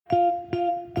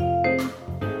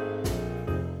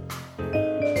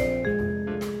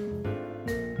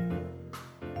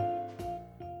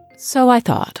So I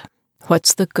thought,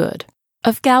 what's the good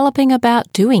of galloping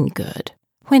about doing good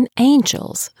when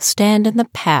angels stand in the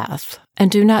path and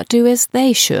do not do as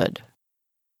they should?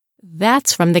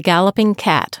 That's from The Galloping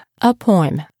Cat, a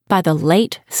poem by the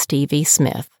late Stevie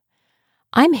Smith.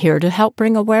 I'm here to help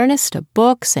bring awareness to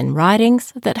books and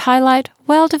writings that highlight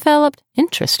well-developed,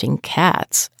 interesting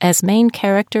cats as main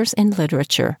characters in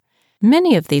literature.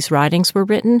 Many of these writings were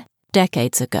written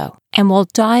decades ago and will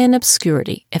die in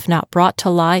obscurity if not brought to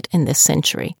light in this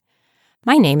century.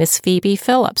 My name is Phoebe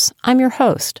Phillips. I'm your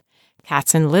host.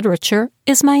 Cats in literature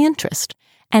is my interest,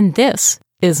 and this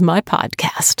is my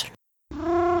podcast.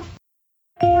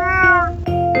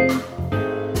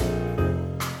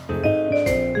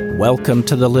 Welcome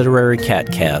to the Literary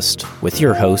Catcast with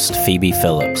your host, Phoebe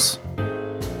Phillips.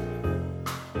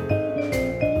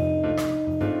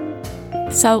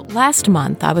 So last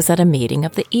month, I was at a meeting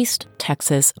of the East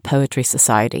Texas Poetry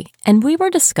Society, and we were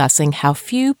discussing how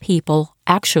few people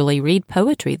actually read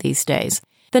poetry these days.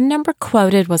 The number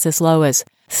quoted was as low as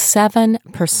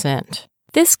 7%.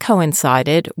 This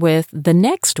coincided with the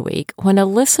next week when a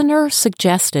listener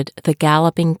suggested The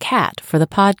Galloping Cat for the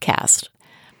podcast.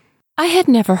 I had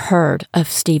never heard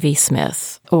of Stevie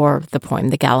Smith or the poem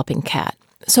The Galloping Cat,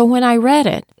 so when I read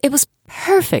it, it was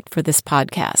perfect for this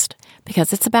podcast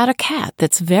because it's about a cat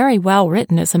that's very well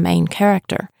written as a main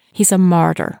character. He's a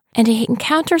martyr, and he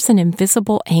encounters an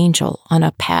invisible angel on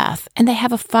a path, and they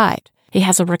have a fight. He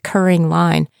has a recurring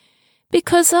line,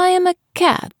 "Because I am a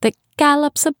cat that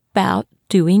gallops about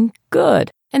doing good."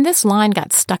 And this line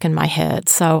got stuck in my head,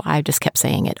 so I just kept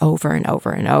saying it over and over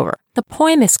and over. The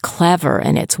poem is clever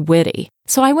and it's witty,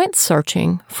 so I went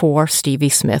searching for Stevie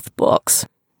Smith books.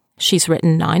 She's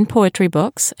written 9 poetry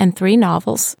books and 3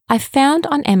 novels. I found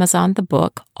on Amazon the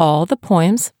book All the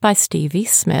Poems by Stevie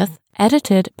Smith,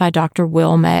 edited by Dr.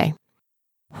 Will May.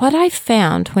 What I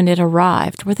found when it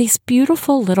arrived were these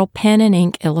beautiful little pen and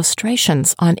ink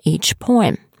illustrations on each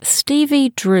poem. Stevie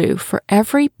drew for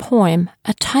every poem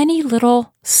a tiny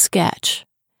little sketch.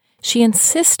 She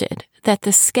insisted that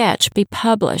the sketch be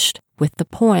published with the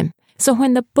poem. So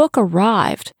when the book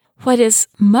arrived, what is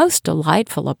most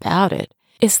delightful about it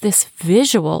is this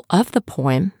visual of the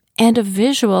poem and a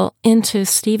visual into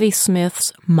Stevie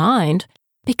Smith's mind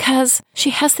because she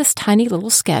has this tiny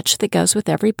little sketch that goes with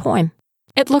every poem.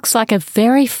 It looks like a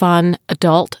very fun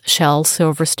adult Shel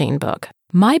Silverstein book.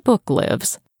 My book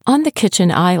lives on the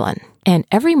kitchen island, and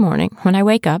every morning when I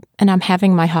wake up and I'm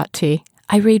having my hot tea,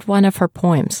 I read one of her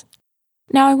poems.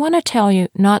 Now, I want to tell you,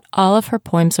 not all of her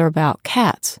poems are about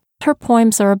cats. Her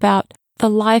poems are about the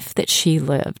life that she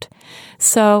lived.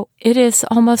 So it is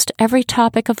almost every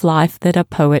topic of life that a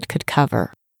poet could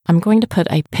cover. I'm going to put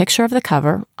a picture of the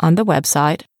cover on the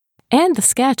website and the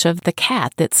sketch of the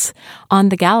cat that's on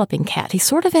the Galloping Cat. He's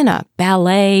sort of in a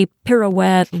ballet,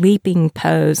 pirouette, leaping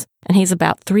pose, and he's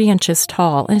about 3 inches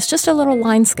tall, and it's just a little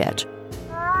line sketch.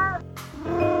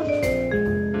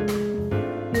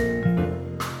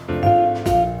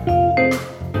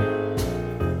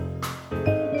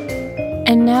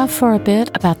 And now for a bit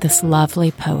about this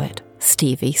lovely poet,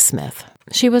 Stevie Smith.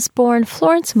 She was born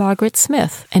Florence Margaret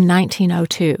Smith in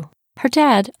 1902. Her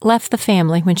dad left the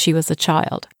family when she was a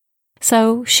child.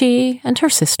 So she and her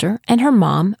sister and her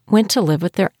mom went to live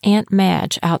with their Aunt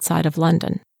Madge outside of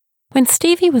London. When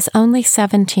Stevie was only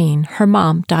 17, her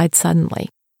mom died suddenly.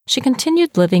 She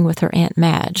continued living with her Aunt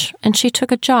Madge, and she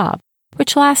took a job,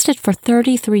 which lasted for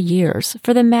 33 years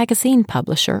for the magazine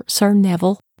publisher Sir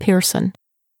Neville Pearson.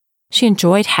 She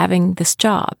enjoyed having this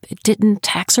job. It didn't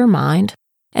tax her mind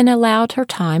and allowed her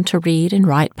time to read and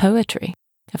write poetry.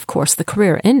 Of course, the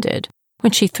career ended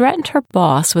when she threatened her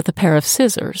boss with a pair of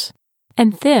scissors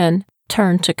and then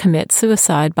turned to commit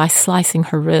suicide by slicing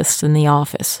her wrists in the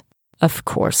office. Of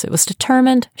course, it was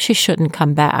determined she shouldn't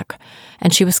come back,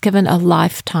 and she was given a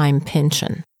lifetime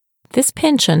pension. This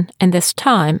pension and this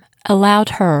time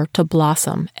allowed her to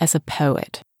blossom as a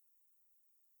poet.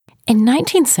 In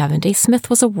 1970, Smith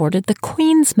was awarded the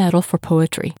Queen's Medal for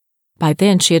Poetry. By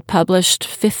then, she had published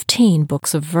 15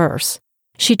 books of verse.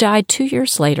 She died 2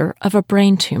 years later of a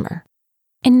brain tumor.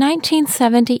 In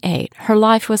 1978, her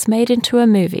life was made into a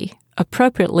movie,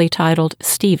 appropriately titled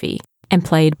Stevie, and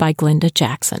played by Glenda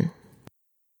Jackson.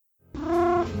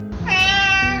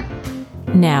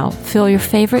 Now, fill your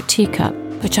favorite teacup,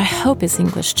 which I hope is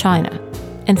English china,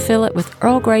 and fill it with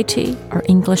Earl Grey tea or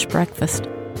English breakfast,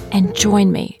 and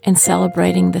join me in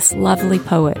celebrating this lovely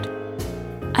poet.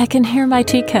 I can hear my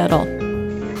tea kettle,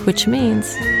 which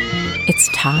means it's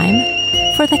time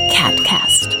for the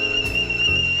Catcast.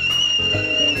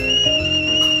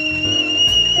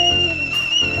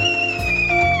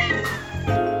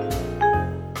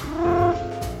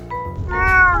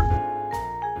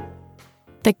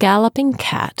 The Galloping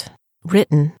Cat,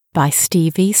 written by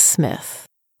Stevie Smith,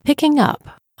 picking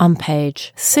up on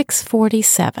page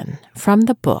 647 from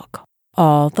the book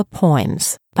All the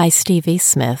Poems by Stevie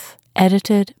Smith,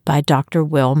 edited by Dr.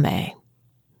 Will May.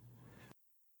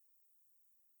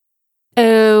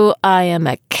 Oh, I am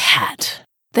a cat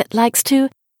that likes to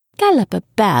gallop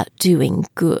about doing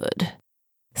good.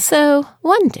 So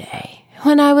one day,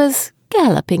 when I was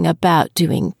galloping about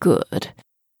doing good,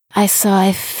 I saw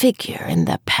a figure in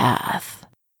the path.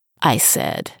 I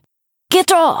said, "Get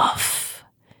off!"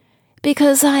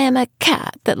 because I am a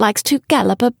cat that likes to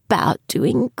gallop about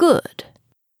doing good.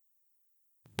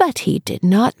 But he did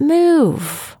not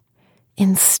move.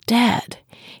 Instead,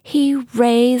 he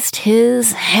raised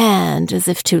his hand as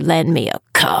if to lend me a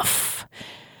cuff.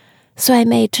 So I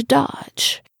made to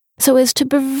dodge, so as to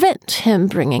prevent him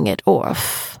bringing it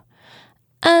off.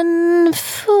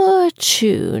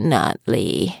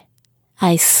 Unfortunately,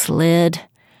 I slid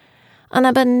on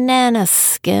a banana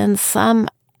skin some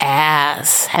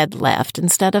ass had left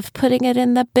instead of putting it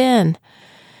in the bin.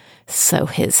 So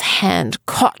his hand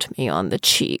caught me on the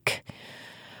cheek.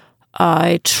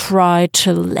 I tried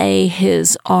to lay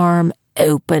his arm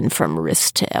open from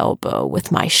wrist to elbow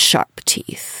with my sharp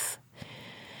teeth.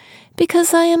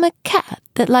 Because I am a cat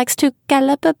that likes to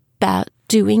gallop about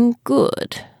doing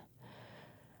good.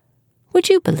 Would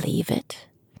you believe it?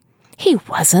 He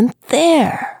wasn't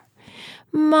there.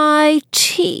 My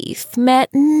teeth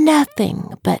met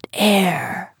nothing but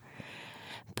air.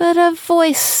 But a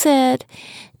voice said,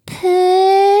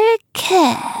 "Poor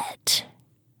cat,"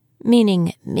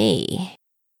 meaning me,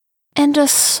 and a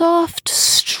soft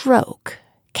stroke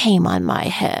came on my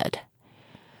head.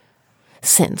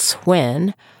 Since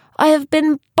when I have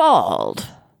been bald.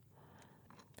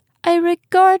 I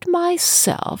regard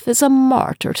myself as a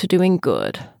martyr to doing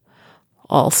good.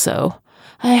 Also,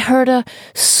 I heard a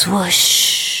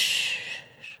swoosh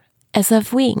as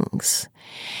of wings,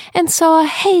 and saw a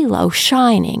halo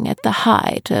shining at the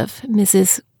height of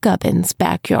Mrs. Gubbin's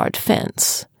backyard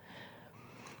fence.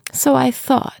 So I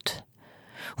thought,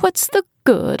 what's the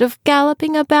good of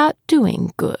galloping about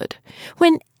doing good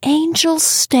when angels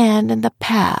stand in the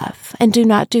path and do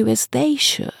not do as they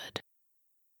should,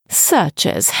 such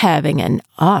as having an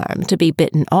arm to be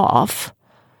bitten off?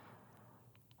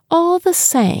 All the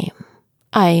same,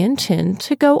 I intend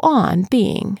to go on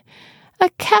being a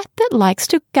cat that likes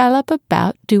to gallop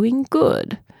about doing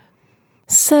good.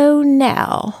 So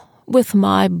now, with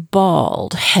my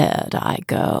bald head I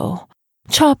go,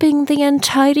 chopping the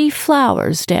untidy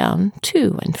flowers down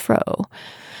to and fro,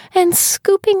 and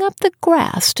scooping up the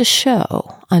grass to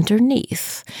show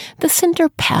underneath the cinder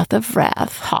path of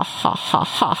wrath. Ha, ha, ha,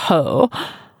 ha, ho.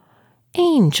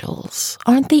 Angels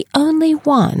aren't the only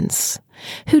ones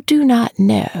who do not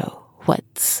know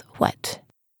what's what,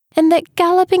 and that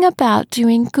galloping about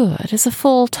doing good is a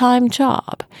full-time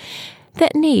job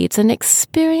that needs an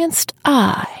experienced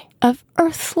eye of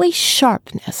earthly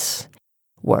sharpness,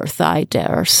 worth, I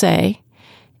dare say,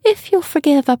 if you'll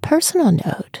forgive a personal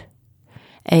note,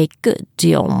 a good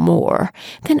deal more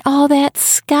than all that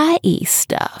sky-y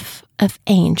stuff of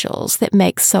angels that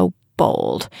make so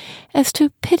bold as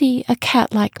to pity a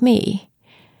cat like me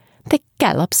that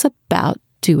gallops about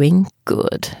doing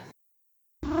good.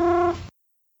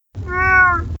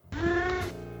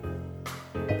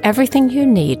 Everything you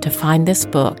need to find this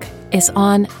book is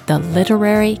on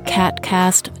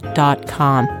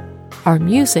theliterarycatcast.com. Our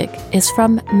music is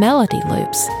from Melody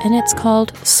Loops, and it's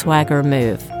called Swagger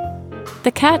Move.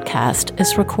 The Catcast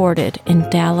is recorded in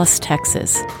Dallas,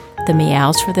 Texas. The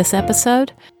meows for this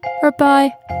episode are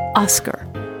by Oscar.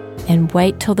 And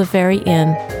wait till the very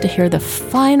end to hear the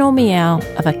final meow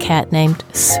of a cat named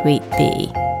Sweet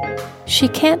Bee. She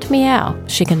can't meow,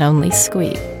 she can only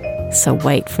squeak. So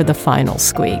wait for the final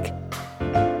squeak.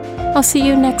 I'll see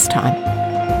you next time.